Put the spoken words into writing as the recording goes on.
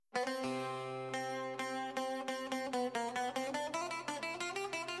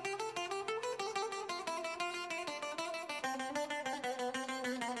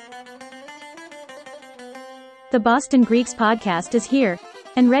The Boston Greeks podcast is here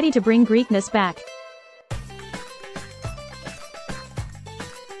and ready to bring Greekness back.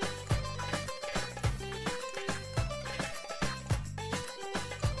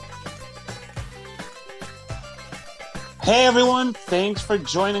 Hey everyone, thanks for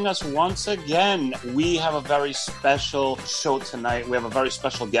joining us once again. We have a very special show tonight. We have a very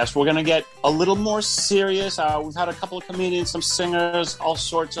special guest. We're going to get a little more serious. We've had a couple of comedians, some singers, all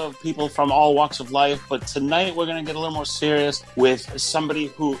sorts of people from all walks of life. But tonight we're going to get a little more serious with somebody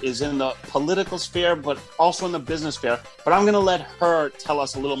who is in the political sphere, but also in the business sphere. But I'm going to let her tell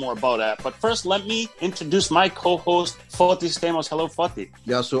us a little more about that. But first, let me introduce my co-host, Foti Stamos. Hello, Foti.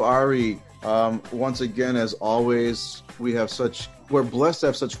 Yasu Ari. Once again, as always, we're blessed to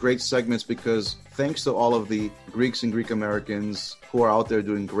have such great segments because thanks to all of the Greeks and Greek Americans who are out there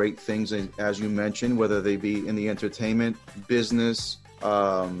doing great things, as you mentioned, whether they be in the entertainment business,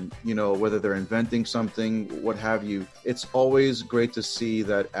 whether they're inventing something, what have you. It's always great to see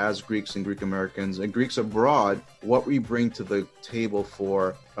that as Greeks and Greek Americans and Greeks abroad, what we bring to the table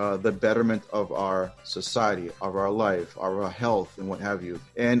for the betterment of our society, of our life, of our health, and what have you.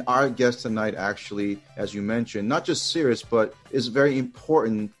 And our guest tonight actually, as you mentioned, not just serious, but is very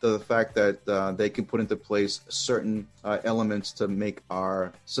important to the fact that they can put into place certain elements to make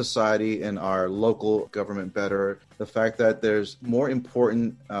our society and our local government better. The fact that there's more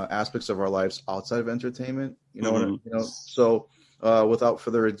important aspects of our lives outside of entertainment, So without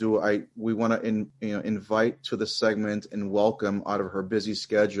further ado, we want to invite to the segment and welcome out of her busy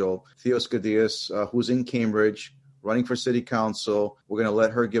schedule Theo Skoudias, who's in Cambridge, running for city council. We're going to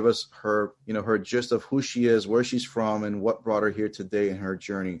let her give us her gist of who she is, where she's from, and what brought her here today in her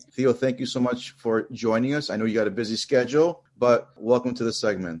journey. Theo, thank you so much for joining us. I know you got a busy schedule, but welcome to the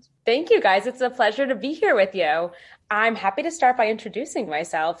segment. Thank you, guys. It's a pleasure to be here with you. I'm happy to start by introducing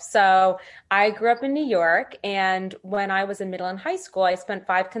myself. So I grew up in New York, and when I was in middle and high school, I spent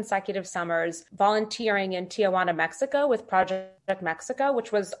 5 consecutive summers volunteering in Tijuana, Mexico with Project Mexico,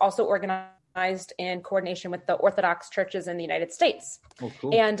 which was also organized in coordination with the Orthodox churches in the United States. Oh,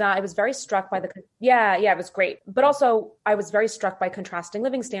 cool. And I was very struck by it was great. But also I was very struck by contrasting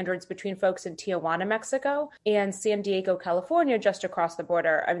living standards between folks in Tijuana, Mexico and San Diego, California, just across the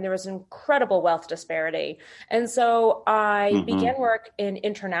border. I mean, there was incredible wealth disparity. And so I began work in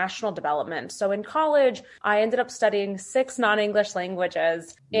international development. So in college, I ended up studying 6 non-English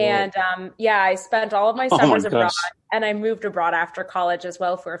languages. Whoa. And I spent all of my summers abroad. And I moved abroad after college as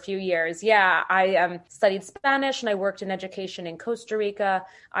well for a few years. Yeah, I studied Spanish and I worked in education in Costa Rica.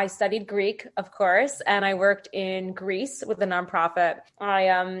 I studied Greek, of course, and I worked in Greece with a nonprofit.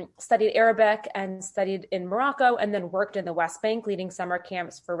 I studied Arabic and studied in Morocco and then worked in the West Bank leading summer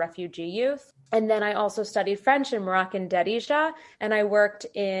camps for refugee youth. And then I also studied French in Moroccan Darija, and I worked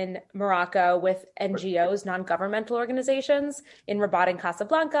in Morocco with NGOs, non-governmental organizations, in Rabat and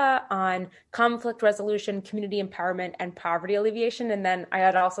Casablanca on conflict resolution, community empowerment, and poverty alleviation. And then I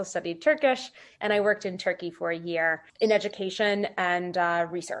had also studied Turkish, and I worked in Turkey for a year in education and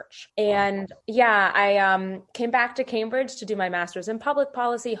research. And I came back to Cambridge to do my master's in public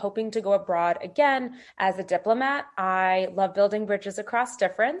policy, hoping to go abroad again as a diplomat. I love building bridges across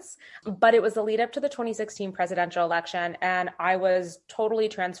difference, but it was the lead up to the 2016 presidential election, and I was totally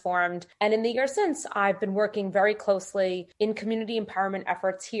transformed. And in the year since, I've been working very closely in community empowerment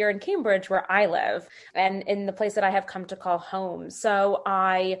efforts here in Cambridge, where I live, and in the place that I have come to call home. So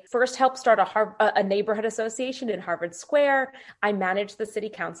I first helped start a neighborhood association in Harvard Square. I managed the city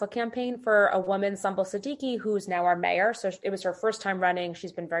council campaign for a woman, Sumbul Siddiqui, who's now our mayor. So it was her first time running.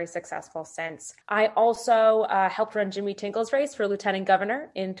 She's been very successful since. I also helped run Jimmy Tinkle's race for lieutenant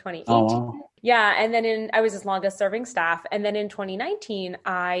governor in 2018. Oh, wow. Yeah. And then I was his longest serving staff. And then in 2019,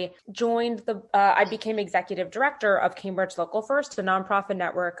 I joined I became executive director of Cambridge Local First, a nonprofit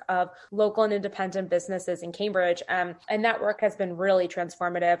network of local and independent businesses in Cambridge. And that work has been really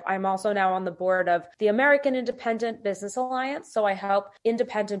transformative. I'm also now on the board of the American Independent Business Alliance. So I help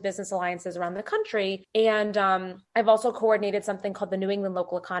independent business alliances around the country. And I've also coordinated something called the New England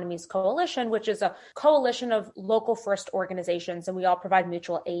Local Economies Coalition, which is a coalition of local first organizations. And we all provide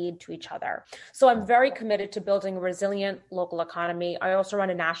mutual aid to each other. So I'm very committed to building a resilient local economy. I also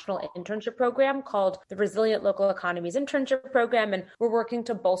run a national internship program called the Resilient Local Economies Internship Program, and we're working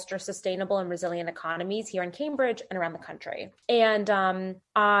to bolster sustainable and resilient economies here in Cambridge and around the country. And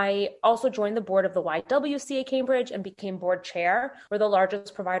I also joined the board of the YWCA Cambridge and became board chair. We're the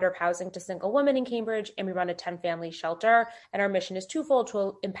largest provider of housing to single women in Cambridge, and we run a 10-family shelter. And our mission is twofold: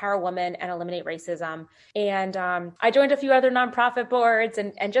 to empower women and eliminate racism. And I joined a few other nonprofit boards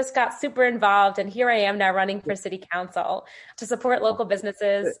and just got super involved involved. And here I am now running for city council to support local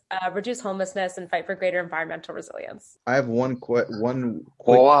businesses, reduce homelessness, and fight for greater environmental resilience. I have one quick wow.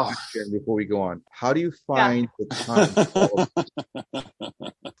 question before we go on. How do you find the time?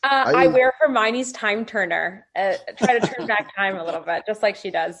 I wear Hermione's time turner. Try to turn back time a little bit, just like she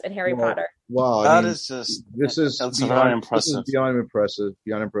does in Harry Potter. Wow, that's very impressive. This is beyond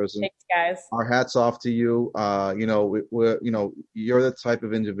impressive. Thanks, guys. Our hats off to you. You're the type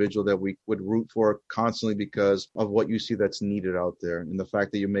of individual that we would root for constantly because of what you see that's needed out there, and the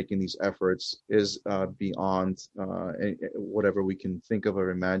fact that you're making these efforts is beyond whatever we can think of or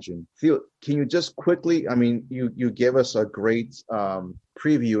imagine. Theo, can you just quickly? I mean, you gave us a great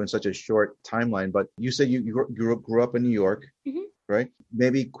preview in such a short timeline, but you said you grew up in New York. Mm-hmm. Right?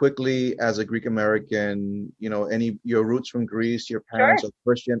 Maybe quickly, as a Greek American, your roots from Greece, your parents are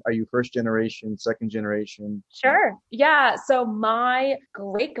you first generation, second generation? Sure. Yeah. So my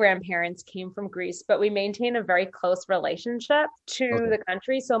great grandparents came from Greece, but we maintain a very close relationship to the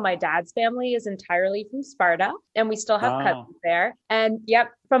country. So my dad's family is entirely from Sparta, and we still have cousins there. And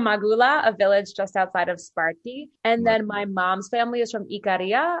from Magula, a village just outside of Sparti. And then my mom's family is from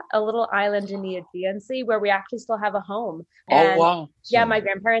Ikaria, a little island in the Aegean Sea where we actually still have a home. And wow. Yeah, my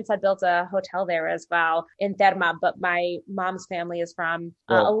grandparents had built a hotel there as well in Terma, but my mom's family is from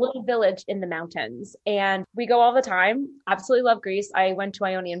a little village in the mountains. And we go all the time. Absolutely love Greece. I went to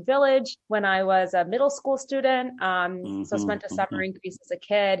Ionian Village when I was a middle school student. So spent a summer in Greece as a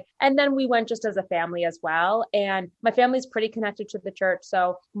kid. And then we went just as a family as well. And my family's pretty connected to the church.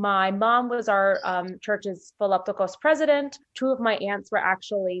 So my mom was our church's Philoptochos president. Two of my aunts were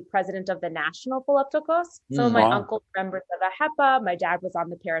actually president of the National Philoptochos. Some of my uncles were members of AHEPA. My dad was on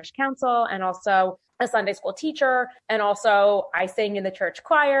the parish council and also a Sunday school teacher. And also I sang in the church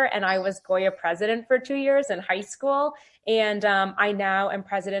choir, and I was Goya president for 2 years in high school. And I now am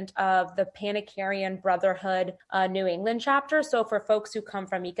president of the Panicarian Brotherhood New England chapter. So for folks who come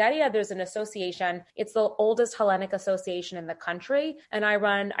from Ikaria, there's an association. It's the oldest Hellenic association in the country. And I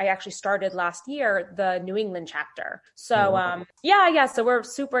actually started last year, the New England chapter. So so we're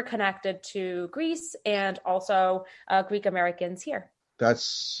super connected to Greece and also Greek Americans here.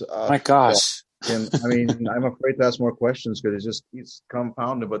 That's my gosh. And I mean, I'm afraid to ask more questions because it's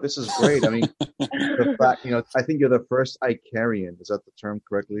compounded, but this is great. I mean, the fact, I think you're the first Icarian. Is that the term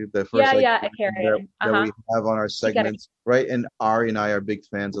correctly? The first Icarian that we have on our segments, right? And Ari and I are big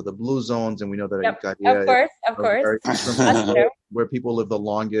fans of the Blue Zones, and we know that Icaria of course. Where people live the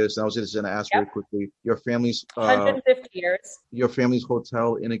longest. And I was just going to ask very quickly, your family's 150 years. Your family's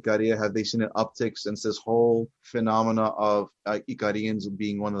hotel in Icaria, have they seen an uptick since this whole phenomena of Icarians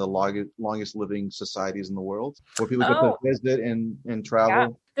being one of the longest living societies in the world, where people get to visit and travel? Yeah.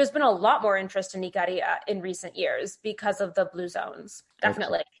 There's been a lot more interest in Icaria in recent years because of the Blue Zones.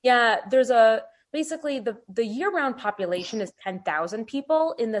 Definitely. Okay. Yeah, there's basically the year-round population is 10,000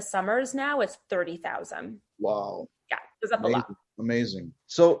 people. In the summers now, it's 30,000. Wow. Yeah, it's up a lot. Amazing.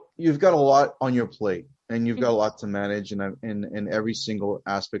 So you've got a lot on your plate, and you've got a lot to manage, and every single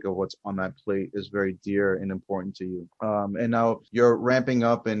aspect of what's on that plate is very dear and important to you. And now you're ramping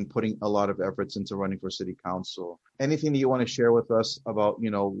up and putting a lot of efforts into running for city council. Anything that you want to share with us about,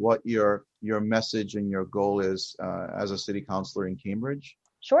 what your message and your goal is as a city councilor in Cambridge?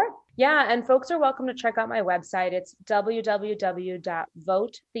 Sure. Yeah. And folks are welcome to check out my website. It's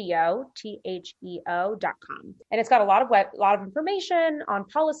www.votetheo.com. And it's got a lot of information on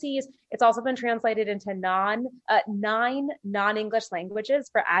policies. It's also been translated into 9 non-English languages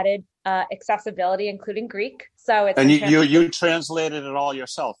for added accessibility, incling Greek. So it's you translated it all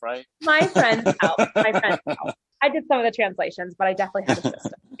yourself, right? My friends help. I did some of the translations, but I definitely had a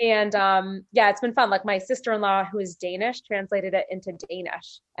system. And it's been fun. Like my sister-in-law, who is Danish, translated it into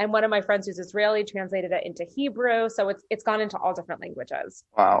Danish. And one of my friends who's Israeli translated it into Hebrew. So it's gone into all different languages.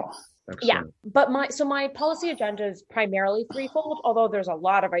 Wow. Excellent. Yeah. But my policy agenda is primarily threefold, although there's a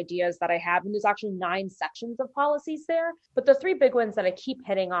lot of ideas that I have. And there's actually 9 sections of policies there. But the 3 big ones that I keep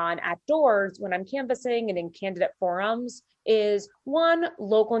hitting on at doors when I'm canvassing and in candidate forums is 1,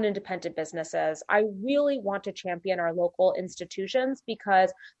 local and independent businesses. I really want to champion our local institutions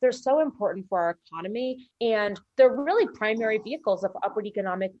because they're so important for our economy, and they're really primary vehicles of upward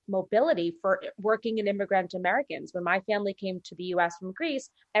economic mobility for working and immigrant Americans. When my family came to the U.S. from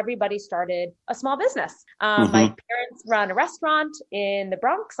Greece, everybody started a small business. My parents run a restaurant in the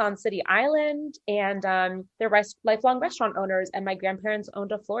Bronx on City Island, and they're lifelong restaurant owners, and my grandparents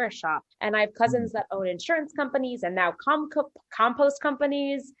owned a florist shop. And I have cousins that own insurance companies and now compost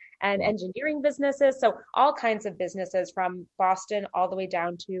companies and engineering businesses. So all kinds of businesses from Boston all the way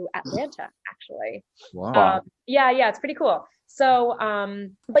down to Atlanta, actually. Wow. It's pretty cool. So,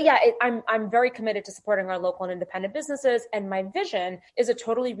 but yeah, I'm very committed to supporting our local and independent businesses. And my vision is a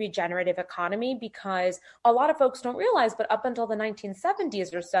totally regenerative economy, because a lot of folks don't realize, but up until the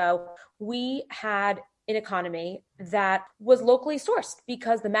 1970s or so, we had an economy that was locally sourced,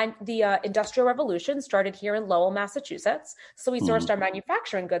 because the Industrial Revolution started here in Lowell, Massachusetts. So we sourced our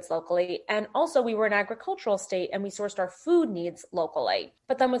manufacturing goods locally. And also we were an agricultural state, and we sourced our food needs locally.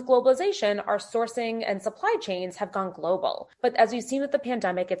 But then with globalization, our sourcing and supply chains have gone global. But as we've seen with the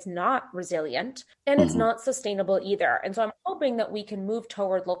pandemic, it's not resilient, and it's not sustainable either. And so I'm hoping that we can move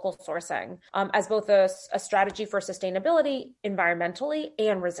toward local sourcing as both a strategy for sustainability, environmentally,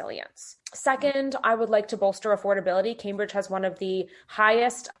 and resilience. Second, I would like to bolster affordability. Cambridge has one of the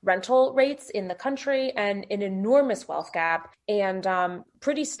highest rental rates in the country and an enormous wealth gap, and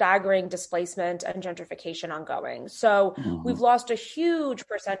pretty staggering displacement and gentrification ongoing. So we've lost a huge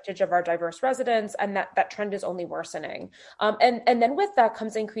percentage of our diverse residents, and that trend is only worsening. And then with that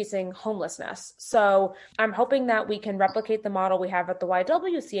comes increasing homelessness. So I'm hoping that we can replicate the model we have at the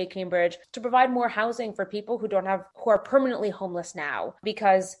YWCA Cambridge to provide more housing for people who are permanently homeless now,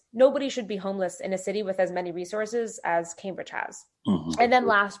 because nobody should be homeless in a city with as many resources as Cambridge has. And then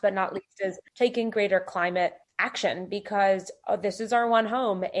last but not least is taking greater climate action, because this is our one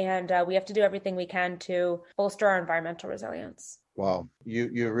home, and we have to do everything we can to bolster our environmental resilience. Wow.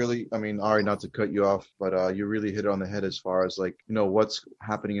 You really, I mean, Ari, not to cut you off, but you really hit it on the head as far as what's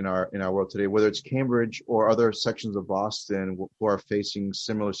happening in our world today, whether it's Cambridge or other sections of Boston who are facing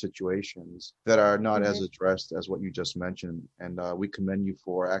similar situations that are not as addressed as what you just mentioned. And we commend you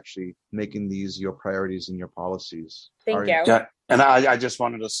for actually making these your priorities in your policies. Thank you. Yeah. And I just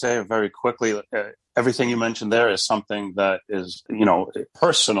wanted to say very quickly, everything you mentioned there is something that is,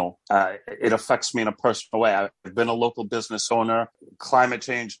 personal. It affects me in a personal way. I've been a local business owner. Climate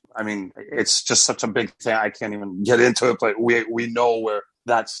change, I mean, it's just such a big thing. I can't even get into it, but we know where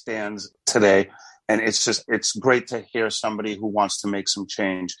that stands today. And it's great to hear somebody who wants to make some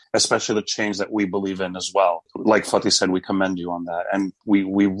change, especially the change that we believe in as well. Like Fatih said, we commend you on that. And we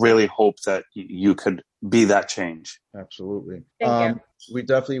really hope that you could be that change. Absolutely. Thank you. We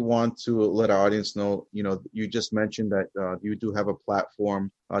definitely want to let our audience know, you just mentioned that you do have a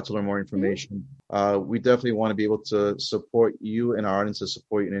platform to learn more information. We definitely want to be able to support you, and our audience to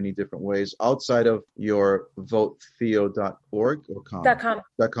support you in any different ways outside of your votetheo.org or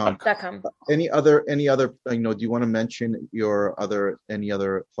 .com. Any other, do you want to mention any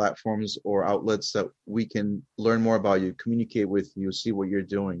other platforms or outlets that we can learn more about you, communicate with you, see what you're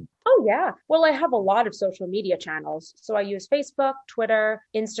doing? Oh, yeah. Well, I have a lot of social media channels. So I use Facebook, Twitter,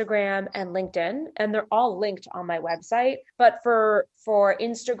 Instagram, and LinkedIn, and they're all linked on my website. But for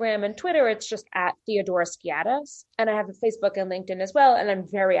Instagram and Twitter, it's just at Theodora Skiadas. And I have a Facebook and LinkedIn as well. And I'm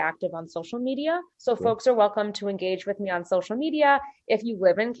very active on social media. So folks are welcome to engage with me on social media. If you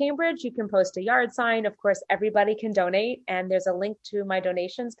live in Cambridge, you can post a yard sign. Of course, everybody can donate. And there's a link to my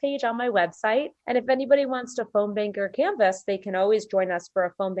donations page on my website. And if anybody wants to phone bank or canvas, they can always join us for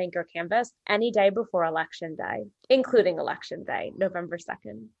a phone bank or canvas any day before Election Day, including Election Day, November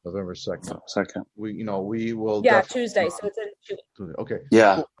 2nd. November 2nd. We will. Yeah, Tuesday. So it's in 2 weeks. Okay.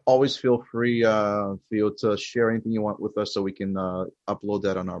 Yeah. Always feel free, Theo, to share anything you want with us so we can upload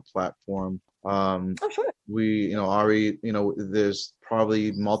that on our platform. Oh, sure. Ari, there's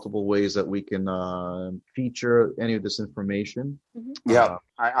probably multiple ways that we can feature any of this information. Yeah,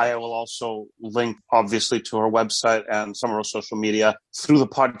 I will also link, obviously, to our website and some of our social media through the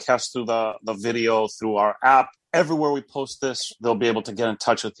podcast, through the video, through our app. Everywhere we post this, they'll be able to get in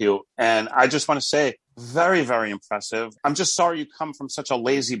touch with you. And I just want to say, very, very impressive. I'm just sorry you come from such a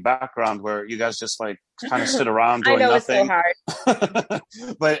lazy background where you guys just kind of sit around doing nothing. It's so hard.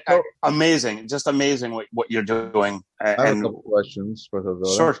 But amazing, just amazing what you're doing. I have a couple questions for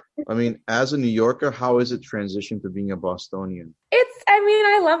Theodora. Sure. I mean, as a New Yorker, how is it transition to being a Bostonian?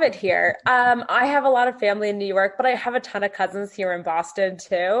 I love it here. I have a lot of family in New York, but I have a ton of cousins here in Boston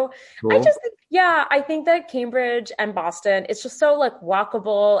too. Cool. I think that Cambridge and Boston, it's just so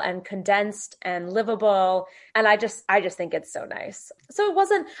walkable and condensed and livable. And I just think it's so nice. So it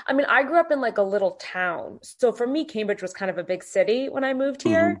wasn't, I grew up in a little town. So for me, Cambridge was kind of a big city when I moved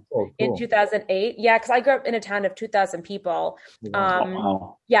here in 2008. Yeah. Cause I grew up in a town of 2,000 people.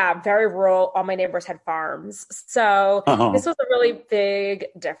 Wow. Yeah. Very rural. All my neighbors had farms. So this was a really big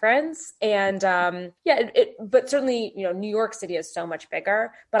difference. And but certainly, New York City is so much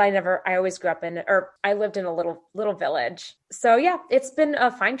bigger, but I always grew up up in, or I lived in a little village. So yeah, it's been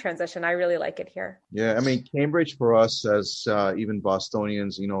a fine transition. I really like it here. Yeah, I mean, Cambridge for us as even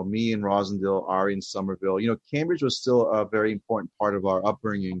Bostonians, me and Rosendale, Ari in Somerville, Cambridge was still a very important part of our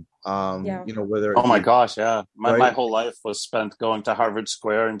upbringing. Whether oh my gosh, yeah, right? My whole life was spent going to Harvard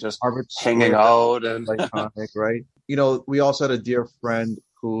Square and just hanging Square, out and iconic, right? We also had a dear friend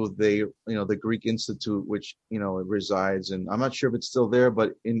who the Greek Institute, which resides in, I'm not sure if it's still there,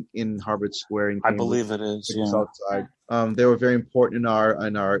 but in Harvard Square in Cambridge, I believe it is. Yeah. Outside. They were very important in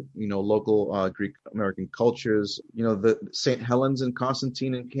our local Greek American cultures. The St. Helens and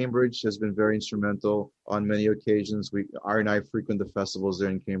Constantine in Cambridge has been very instrumental on many occasions. Ari and I frequent the festivals there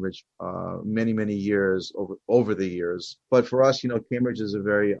in Cambridge many years over the years. But for us, Cambridge is a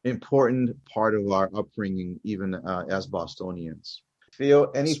very important part of our upbringing, even as Bostonians.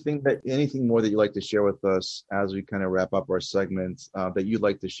 Theo, anything more that you'd like to share with us as we kind of wrap up our segment that you'd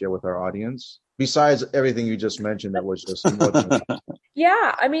like to share with our audience? Besides everything you just mentioned, that was just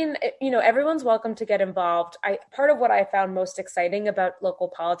Yeah, I mean, everyone's welcome to get involved. Part of what I found most exciting about local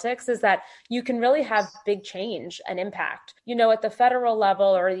politics is that you can really have big change and impact. At the federal level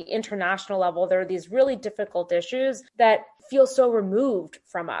or the international level, there are these really difficult issues that feel so removed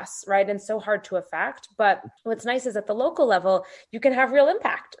from us, right? And so hard to affect. But what's nice is at the local level, you can have real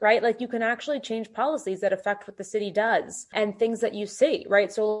impact, right? Like you can actually change policies that affect what the city does and things that you see,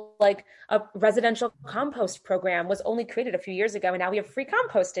 right? So like a residential compost program was only created a few years ago, and now we have free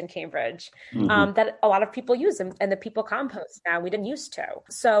compost in Cambridge that a lot of people use, and the people compost now. We didn't used to.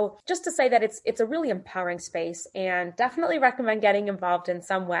 So just to say that it's a really empowering space, and definitely recommend getting involved in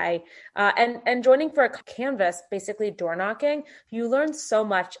some way and joining for a canvas, basically door knocking. You learn so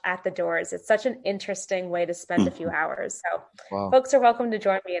much at the doors. It's such an interesting way to spend a few hours. So folks are welcome to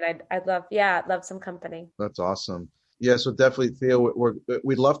join me, and I'd love some company. That's awesome. Yeah, so definitely, Theo,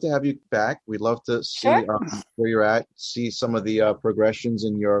 we'd love to have you back. We'd love to see where you're at, see some of the progressions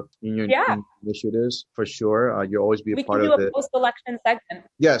in your initiatives for sure. You'll always be a part of it. We can do a post-election segment.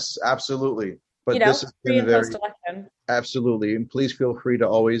 Yes, absolutely. But this has been post-election. Absolutely. And please feel free to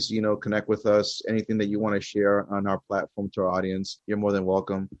always, connect with us. Anything that you want to share on our platform to our audience, you're more than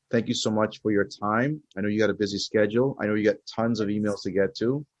welcome. Thank you so much for your time. I know you got a busy schedule. I know you got tons of emails to get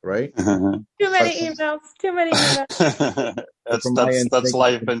to, right? Too many emails. That's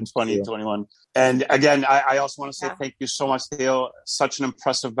life in 2021. And again, I also want to say thank you so much, Theo. Such an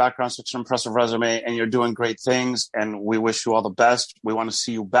impressive background, such an impressive resume, and you're doing great things. And we wish you all the best. We want to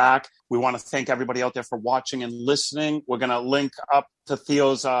see you back. We want to thank everybody out there for watching and listening. We're going to link up to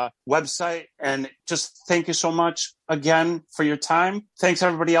Theo's website. And just thank you so much again for your time. Thanks,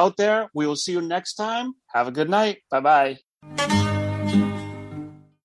 everybody out there. We will see you next time. Have a good night. Bye-bye.